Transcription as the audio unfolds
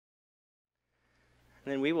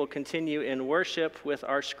And then we will continue in worship with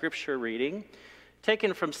our scripture reading,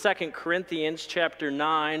 taken from 2 Corinthians chapter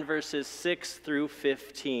 9, verses 6 through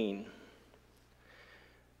 15.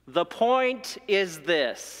 The point is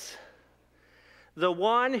this: the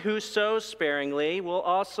one who sows sparingly will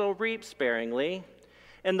also reap sparingly,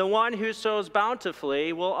 and the one who sows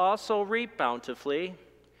bountifully will also reap bountifully.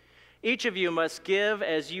 Each of you must give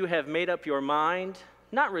as you have made up your mind,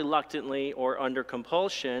 not reluctantly or under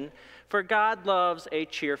compulsion, for God loves a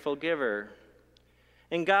cheerful giver.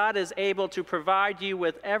 And God is able to provide you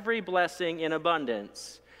with every blessing in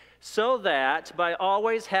abundance, so that by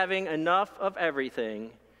always having enough of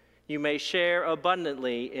everything, you may share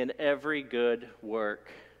abundantly in every good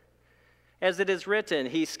work. As it is written,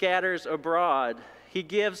 he scatters abroad, he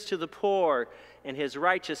gives to the poor, and his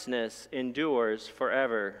righteousness endures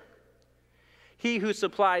forever. He who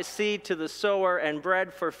supplies seed to the sower and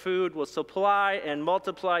bread for food will supply and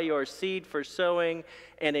multiply your seed for sowing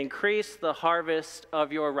and increase the harvest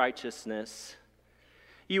of your righteousness.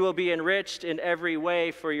 You will be enriched in every way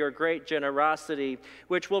for your great generosity,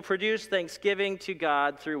 which will produce thanksgiving to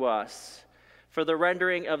God through us. For the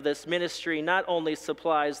rendering of this ministry not only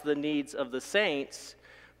supplies the needs of the saints,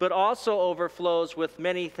 but also overflows with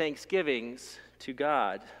many thanksgivings to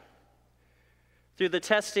God. Through the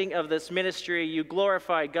testing of this ministry, you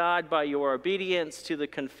glorify God by your obedience to the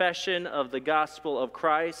confession of the gospel of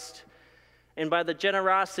Christ, and by the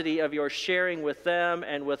generosity of your sharing with them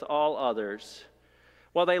and with all others,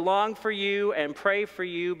 while they long for you and pray for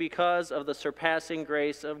you because of the surpassing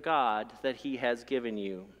grace of God that he has given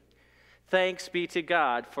you. Thanks be to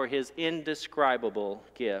God for his indescribable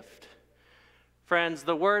gift. Friends,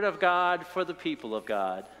 the word of God for the people of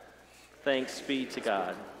God. Thanks be to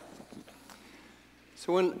God.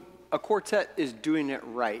 So when a quartet is doing it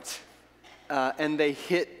right, and they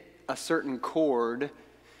hit a certain chord,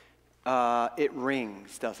 it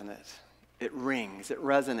rings, doesn't it? It rings, it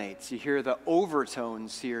resonates. You hear the overtone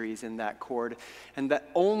series in that chord, and that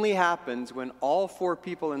only happens when all four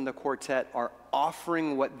people in the quartet are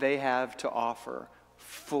offering what they have to offer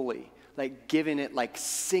fully, like giving it, like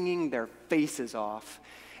singing their faces off,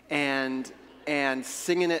 and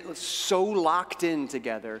singing it so locked in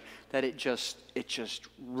together that it just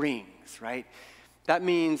rings, right? That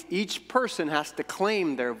means each person has to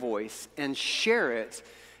claim their voice and share it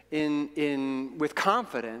with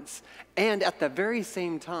confidence, and at the very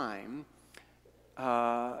same time,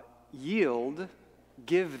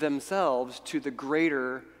 give themselves to the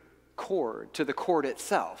greater chord, to the chord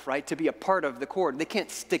itself, right? To be a part of the chord. They can't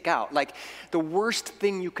stick out. Like, the worst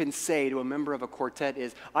thing you can say to a member of a quartet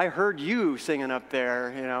is, I heard you singing up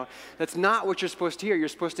there, you know. That's not what you're supposed to hear. You're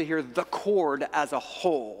supposed to hear the chord as a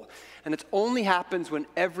whole. And it only happens when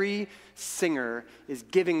every singer is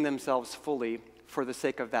giving themselves fully for the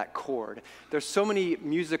sake of that chord. There's so many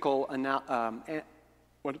musical,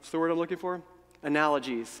 what's the word I'm looking for?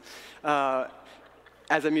 Analogies.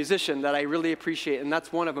 As a musician that I really appreciate, and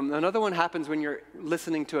that's one of them. Another one happens when you're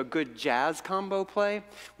listening to a good jazz combo play.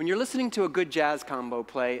 When you're listening to a good jazz combo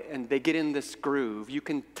play and they get in this groove, you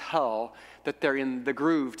can tell that they're in the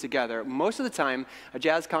groove together. Most of the time, a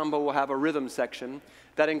jazz combo will have a rhythm section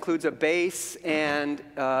that includes a bass and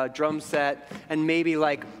a drum set and maybe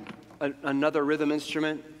like another rhythm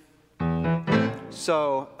instrument.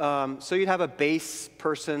 So you'd have a bass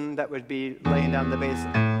person that would be laying down the bass.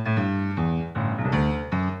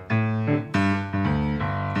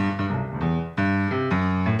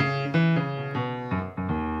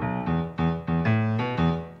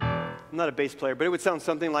 Not a bass player, but it would sound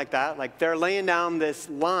something like that. Like they're laying down this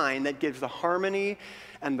line that gives the harmony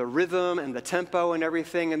and the rhythm and the tempo and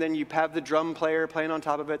everything, and then you have the drum player playing on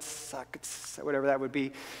top of it, whatever that would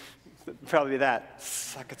be, probably that.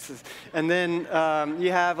 And then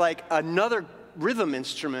you have like another rhythm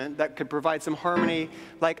instrument that could provide some harmony,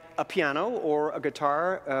 like a piano or a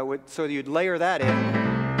guitar, so you'd layer that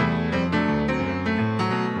in.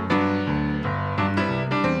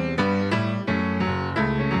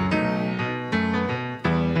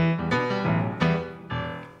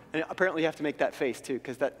 And apparently you have to make that face too,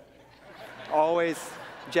 because that always,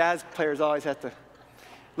 jazz players always have to,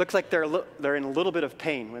 looks like they're in a little bit of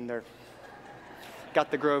pain when they're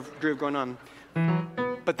got the groove going on.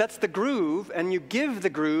 But that's the groove, and you give the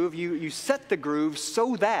groove, you set the groove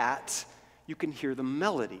so that you can hear the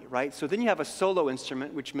melody, right? So then you have a solo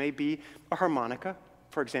instrument, which may be a harmonica,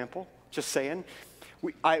 for example, just saying.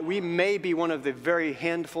 We may be one of the very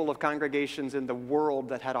handful of congregations in the world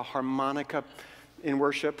that had a harmonica in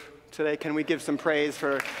worship today. Can we give some praise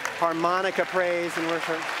for harmonica praise in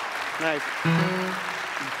worship? Nice.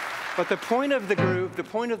 But the point of the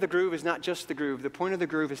groove is not just the groove. The point of the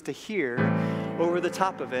groove is to hear over the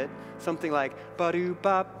top of it something like ba-do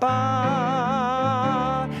ba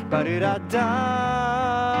ba, ba-do da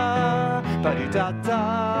da, ba-do da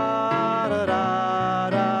da da da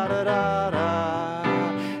da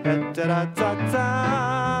da da da da da da.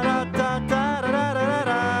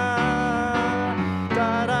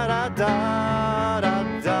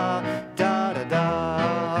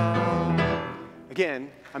 Again,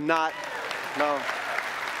 I'm not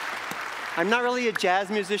really a jazz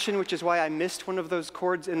musician, which is why I missed one of those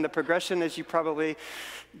chords in the progression, as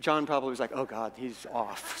John probably was like, oh God, he's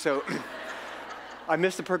off. So I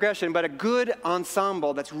missed the progression, but a good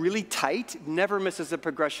ensemble that's really tight never misses a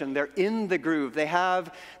progression. They're in the groove. They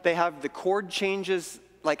have the chord changes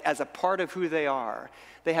like as a part of who they are.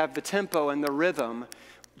 They have the tempo and the rhythm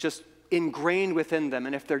just ingrained within them,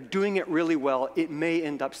 and if they're doing it really well, it may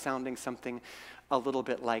end up sounding something a little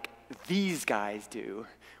bit like these guys do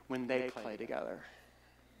when they play together.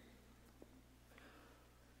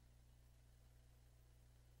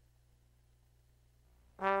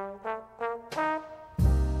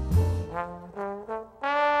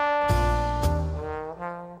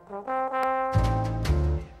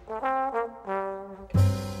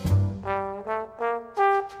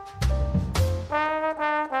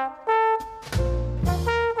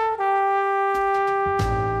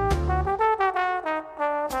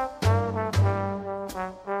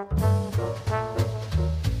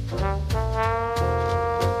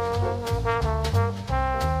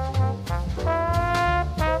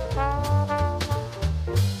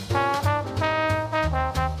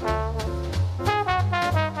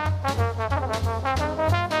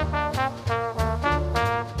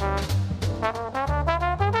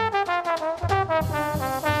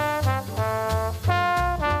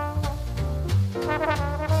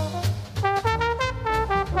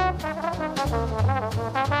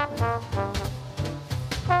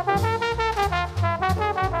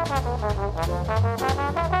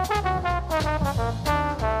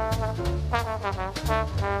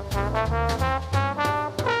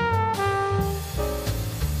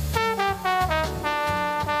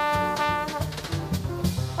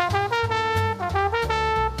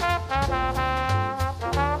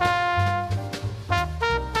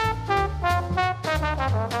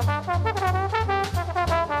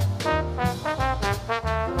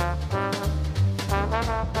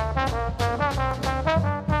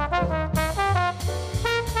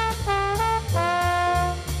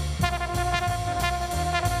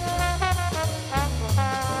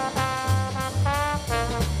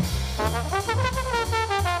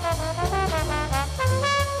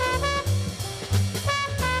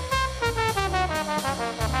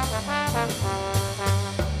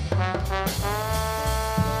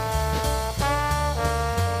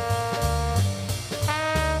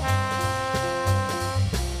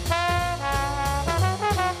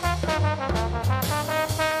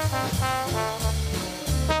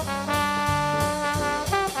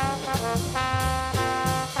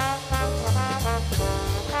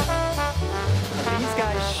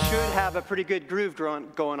 A pretty good groove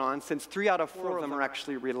going on, since 3 out of 4 of them are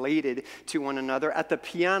actually related to one another. At the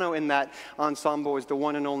piano in that ensemble is the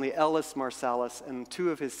one and only Ellis Marsalis, and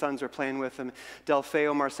 2 of his sons are playing with him,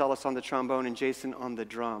 Delfeo Marsalis on the trombone and Jason on the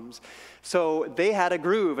drums. So they had a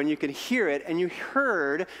groove, and you could hear it, and you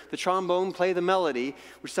heard the trombone play the melody,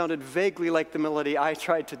 which sounded vaguely like the melody I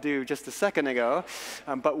tried to do just a second ago,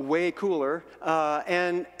 but way cooler.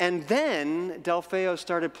 And then Delfeo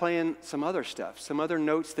started playing some other stuff, some other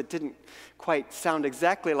notes that didn't quite sound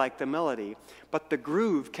exactly like the melody, but the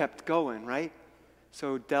groove kept going, right?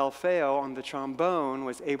 So Delfeo on the trombone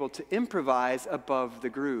was able to improvise above the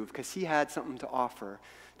groove because he had something to offer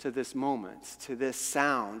to this moment, to this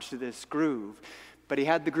sound, to this groove. But he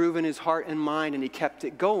had the groove in his heart and mind, and he kept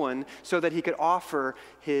it going so that he could offer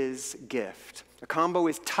his gift. A combo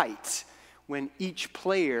is tight when each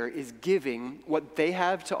player is giving what they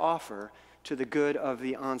have to offer to the good of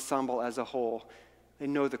the ensemble as a whole. They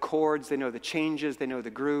know the chords, they know the changes, they know the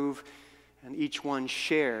groove, and each one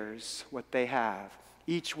shares what they have.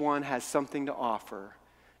 Each one has something to offer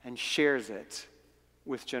and shares it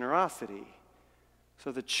with generosity.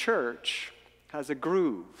 So the church has a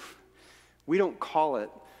groove. We don't call it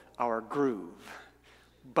our groove,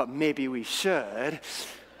 but maybe we should.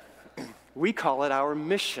 We call it our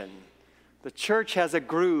mission. The church has a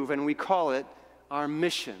groove, and we call it our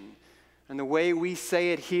mission. And the way we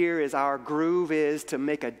say it here is our groove is to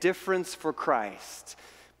make a difference for Christ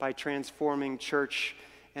by transforming church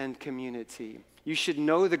and community. You should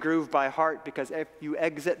know the groove by heart, because if you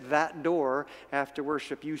exit that door after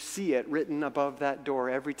worship, you see it written above that door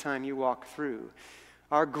every time you walk through.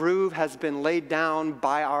 Our groove has been laid down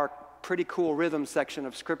by our pretty cool rhythm section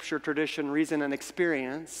of Scripture, tradition, reason, and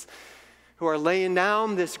experience, who are laying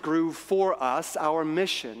down this groove for us, our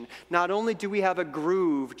mission. Not only do we have a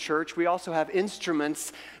groove, church, we also have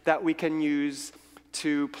instruments that we can use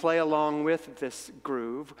to play along with this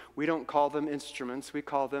groove. We don't call them instruments, we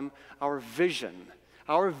call them our vision.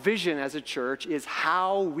 Our vision as a church is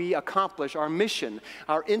how we accomplish our mission.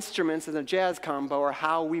 Our instruments in the jazz combo are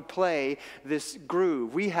how we play this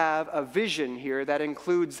groove. We have a vision here that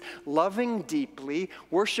includes loving deeply,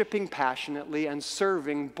 worshiping passionately, and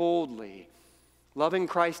serving boldly. Loving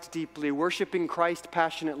Christ deeply, worshiping Christ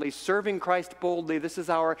passionately, serving Christ boldly. This is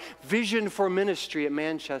our vision for ministry at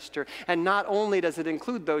Manchester. And not only does it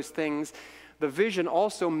include those things, the vision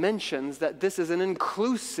also mentions that this is an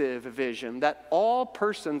inclusive vision, that all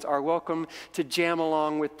persons are welcome to jam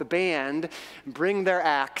along with the band, bring their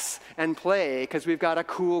axe, and play, because we've got a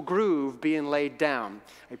cool groove being laid down.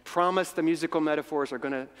 I promise the musical metaphors are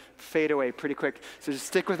going to fade away pretty quick, so just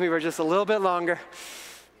stick with me for just a little bit longer.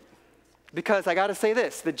 Because I got to say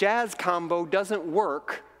this, the jazz combo doesn't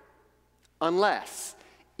work unless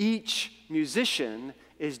each musician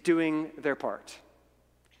is doing their part.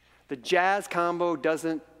 The jazz combo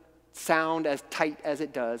doesn't sound as tight as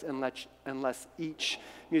it does unless each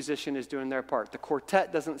musician is doing their part. The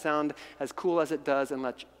quartet doesn't sound as cool as it does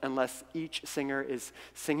unless each singer is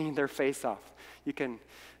singing their face off. You can,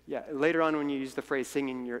 later on when you use the phrase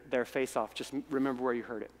singing their face off, just remember where you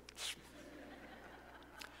heard it.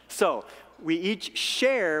 So, we each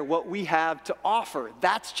share what we have to offer.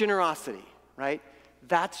 That's generosity, right?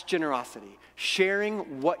 That's generosity.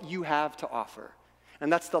 Sharing what you have to offer.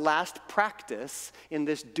 And that's the last practice in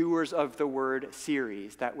this Doers of the Word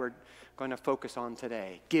series that we're going to focus on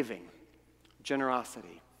today. Giving.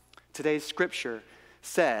 Generosity. Today's scripture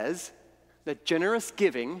says that generous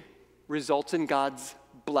giving results in God's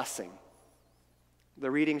blessing.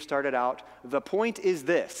 The reading started out, "The point is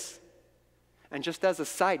this." And just as a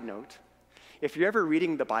side note, if you're ever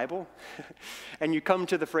reading the Bible and you come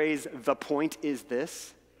to the phrase, "the point is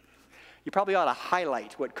this," you probably ought to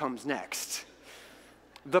highlight what comes next.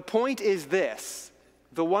 The point is this: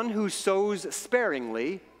 the one who sows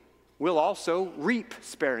sparingly will also reap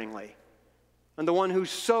sparingly. And the one who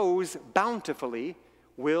sows bountifully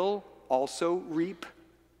will also reap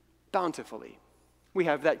bountifully. We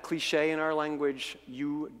have that cliche in our language,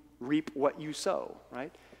 you reap what you sow,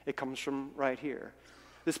 right? It comes from right here.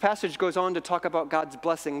 This passage goes on to talk about God's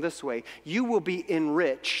blessing this way: you will be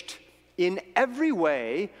enriched in every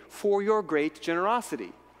way for your great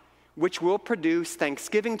generosity, which will produce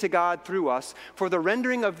thanksgiving to God through us, for the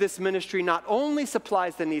rendering of this ministry not only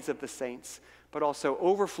supplies the needs of the saints, but also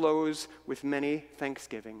overflows with many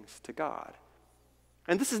thanksgivings to God.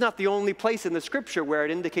 And this is not the only place in the scripture where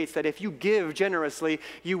it indicates that if you give generously,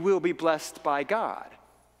 you will be blessed by God.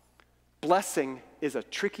 Blessing is a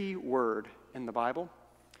tricky word in the Bible,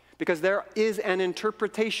 because there is an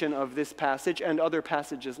interpretation of this passage and other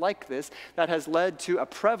passages like this that has led to a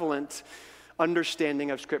prevalent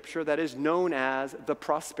understanding of Scripture that is known as the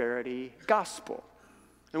prosperity gospel.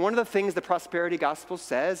 And one of the things the prosperity gospel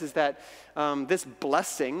says is that this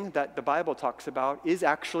blessing that the Bible talks about is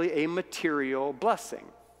actually a material blessing.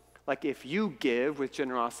 Like if you give with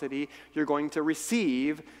generosity, you're going to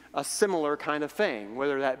receive a similar kind of thing,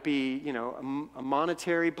 whether that be, a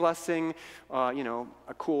monetary blessing, a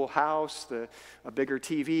cool house, a bigger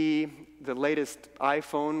TV, the latest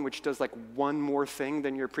iPhone, which does like one more thing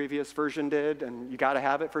than your previous version did, and you got to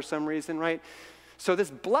have it for some reason, right? So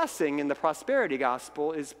this blessing in the prosperity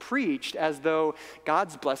gospel is preached as though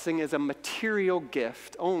God's blessing is a material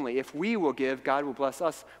gift only. If we will give, God will bless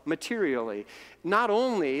us materially. Not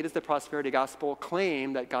only does the prosperity gospel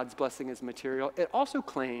claim that God's blessing is material, it also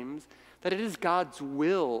claims that it is God's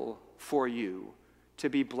will for you to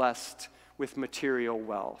be blessed with material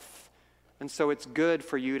wealth. And so it's good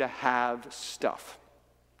for you to have stuff.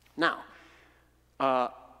 Now,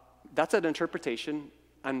 that's an interpretation.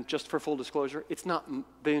 And just for full disclosure, it's not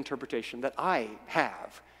the interpretation that I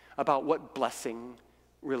have about what blessing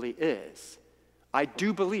really is. I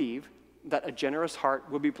do believe that a generous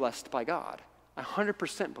heart will be blessed by God. I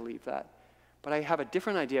 100% believe that. But I have a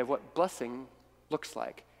different idea of what blessing looks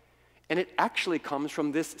like. And it actually comes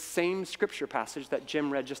from this same scripture passage that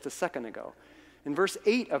Jim read just a second ago. In verse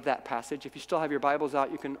 8 of that passage, if you still have your Bibles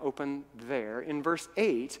out, you can open there. In verse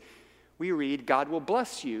 8, we read, "God will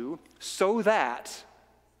bless you so that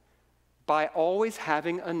by always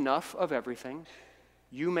having enough of everything,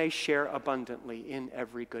 you may share abundantly in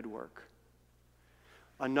every good work."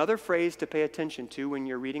 Another phrase to pay attention to when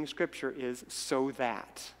you're reading Scripture is so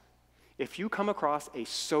that. If you come across a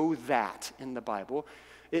so that in the Bible,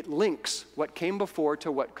 it links what came before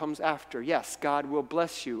to what comes after. Yes, God will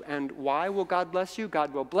bless you. And why will God bless you?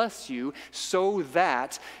 God will bless you so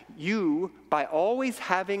that you, by always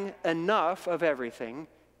having enough of everything,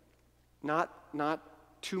 not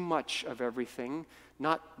too much of everything,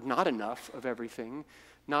 not enough of everything,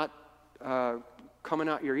 not coming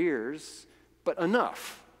out your ears, but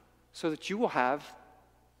enough, so that you will have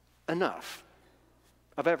enough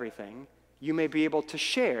of everything, you may be able to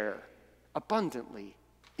share abundantly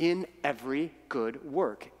in every good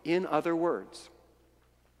work. In other words,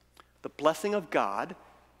 the blessing of God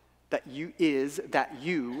that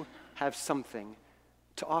you have something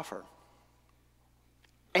to offer.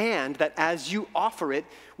 And that as you offer it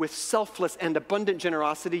with selfless and abundant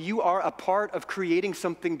generosity, you are a part of creating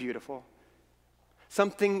something beautiful,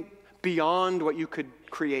 something beyond what you could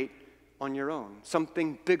create on your own,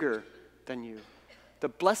 something bigger than you. The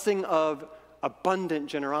blessing of abundant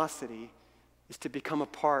generosity is to become a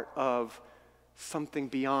part of something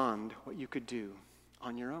beyond what you could do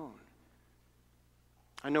on your own.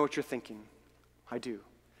 I know what you're thinking. I do.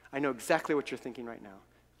 I know exactly what you're thinking right now.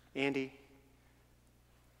 Andy,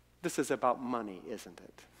 this is about money, isn't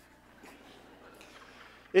it?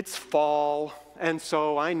 It's fall, and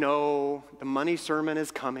so I know the money sermon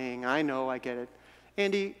is coming. I know, I get it.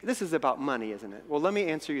 Andy, this is about money, isn't it? Well, let me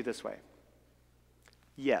answer you this way.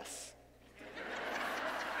 Yes.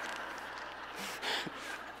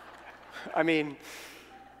 I mean,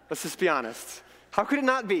 let's just be honest. How could it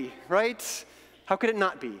not be, right? How could it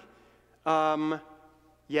not be?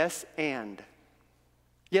 Yes, and.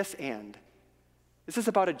 Yes, and. This is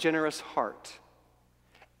about a generous heart.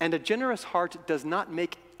 And a generous heart does not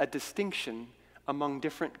make a distinction among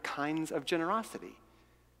different kinds of generosity.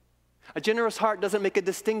 A generous heart doesn't make a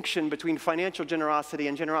distinction between financial generosity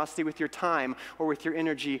and generosity with your time or with your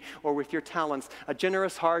energy or with your talents. A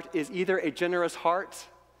generous heart is either a generous heart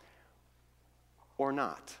or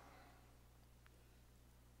not.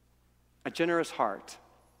 A generous heart.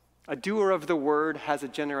 A doer of the word has a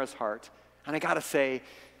generous heart. And I gotta say,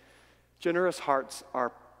 generous hearts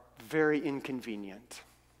are very inconvenient.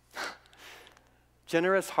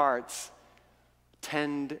 Generous hearts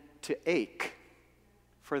tend to ache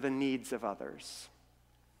for the needs of others.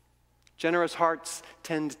 Generous hearts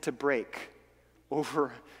tend to break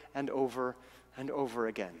over and over and over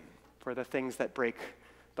again for the things that break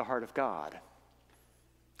the heart of God.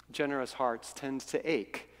 Generous hearts tend to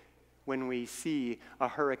ache when we see a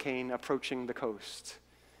hurricane approaching the coast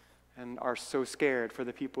and are so scared for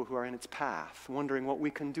the people who are in its path, wondering what we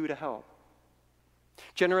can do to help.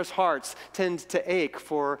 Generous hearts tend to ache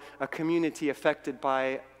for a community affected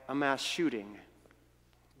by a mass shooting,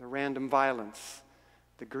 the random violence,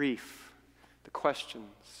 the grief, the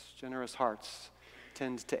questions. Generous hearts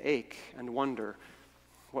tend to ache and wonder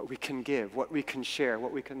what we can give, what we can share,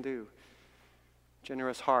 what we can do.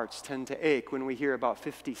 Generous hearts tend to ache when we hear about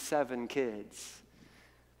 57 kids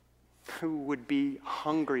who would be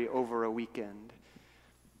hungry over a weekend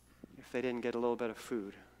if they didn't get a little bit of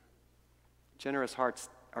food. Generous hearts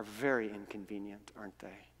are very inconvenient, aren't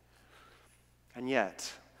they? And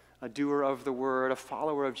yet, a doer of the word, a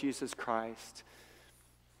follower of Jesus Christ,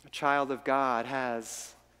 a child of God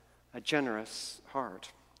has a generous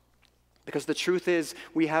heart. Because the truth is,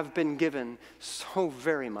 we have been given so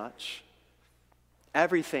very much.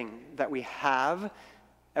 Everything that we have,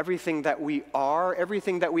 everything that we are,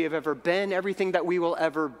 everything that we have ever been, everything that we will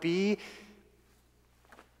ever be,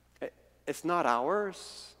 it's not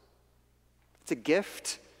ours. It's a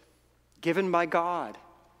gift given by God.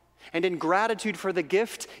 And in gratitude for the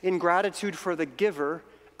gift, in gratitude for the giver,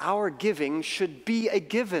 our giving should be a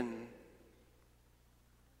given.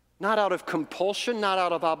 Not out of compulsion, not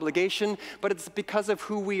out of obligation, but it's because of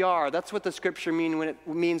who we are. That's what the scripture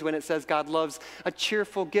means when it says God loves a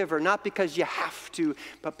cheerful giver. Not because you have to,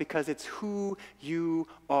 but because it's who you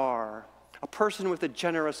are. A person with a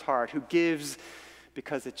generous heart who gives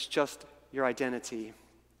because it's just your identity.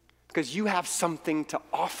 Because you have something to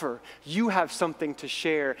offer. You have something to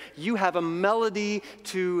share. You have a melody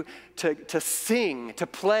to sing, to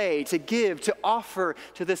play, to give, to offer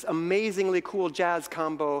to this amazingly cool jazz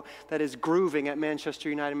combo that is grooving at Manchester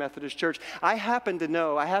United Methodist Church. I happen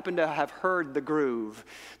to have heard the groove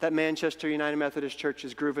that Manchester United Methodist Church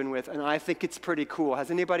is grooving with, and I think it's pretty cool. Has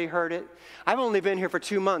anybody heard it? I've only been here for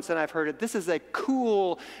 2 months, and I've heard it. This is a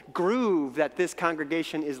cool groove that this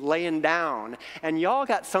congregation is laying down, and y'all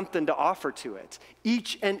got something to offer to it.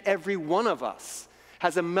 Each and every one of us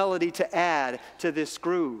has a melody to add to this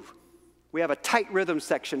groove. We have a tight rhythm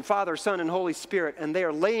section, Father, Son, and Holy Spirit, and they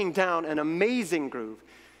are laying down an amazing groove.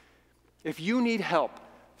 If you need help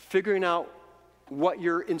figuring out what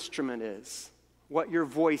your instrument is, what your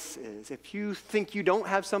voice is, if you think you don't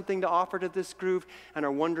have something to offer to this groove and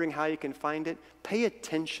are wondering how you can find it, pay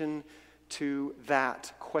attention to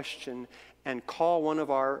that question and call one of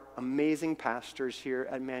our amazing pastors here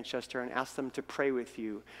at Manchester and ask them to pray with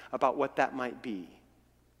you about what that might be.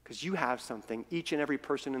 Because you have something. Each and every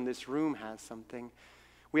person in this room has something.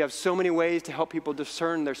 We have so many ways to help people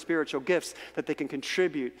discern their spiritual gifts that they can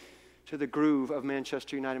contribute to the groove of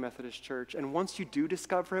Manchester United Methodist Church. And once you do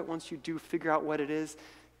discover it, once you do figure out what it is,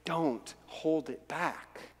 don't hold it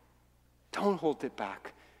back. Don't hold it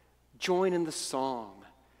back. Join in the song.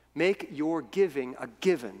 Make your giving a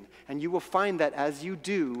given, and you will find that as you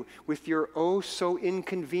do with your oh so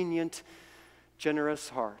inconvenient, generous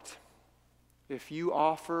heart, if you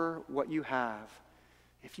offer what you have,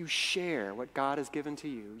 if you share what God has given to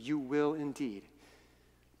you, you will indeed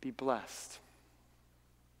be blessed.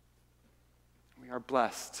 We are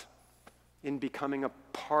blessed in becoming a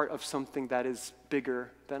part of something that is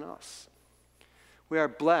bigger than us. We are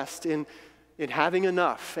blessed in having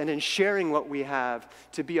enough and in sharing what we have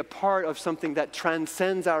to be a part of something that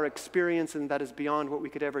transcends our experience and that is beyond what we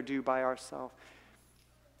could ever do by ourselves.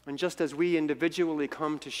 And just as we individually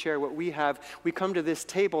come to share what we have, we come to this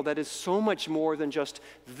table that is so much more than just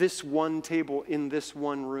this one table in this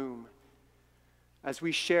one room. As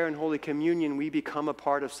we share in Holy Communion, we become a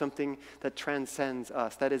part of something that transcends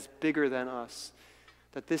us, that is bigger than us.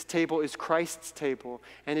 That this table is Christ's table,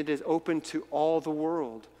 and it is open to all the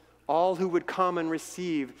world. All who would come and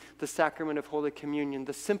receive the sacrament of Holy Communion,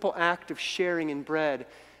 the simple act of sharing in bread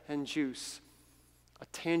and juice, a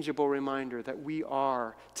tangible reminder that we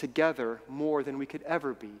are together more than we could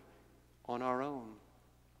ever be on our own.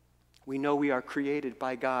 We know we are created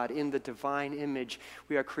by God in the divine image.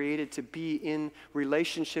 We are created to be in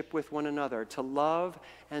relationship with one another, to love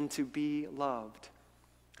and to be loved.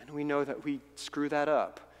 And we know that we screw that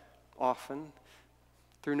up often.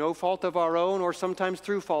 Through no fault of our own, or sometimes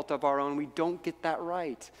through fault of our own, we don't get that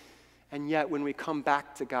right. And yet, when we come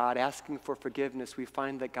back to God asking for forgiveness, we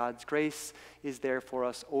find that God's grace is there for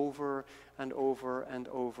us over and over and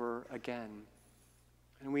over again.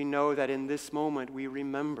 And we know that in this moment, we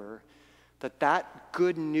remember that that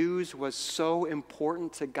good news was so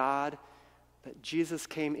important to God that Jesus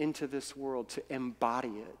came into this world to embody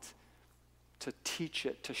it, to teach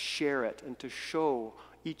it, to share it, and to show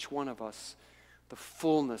each one of us the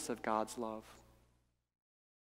fullness of God's love.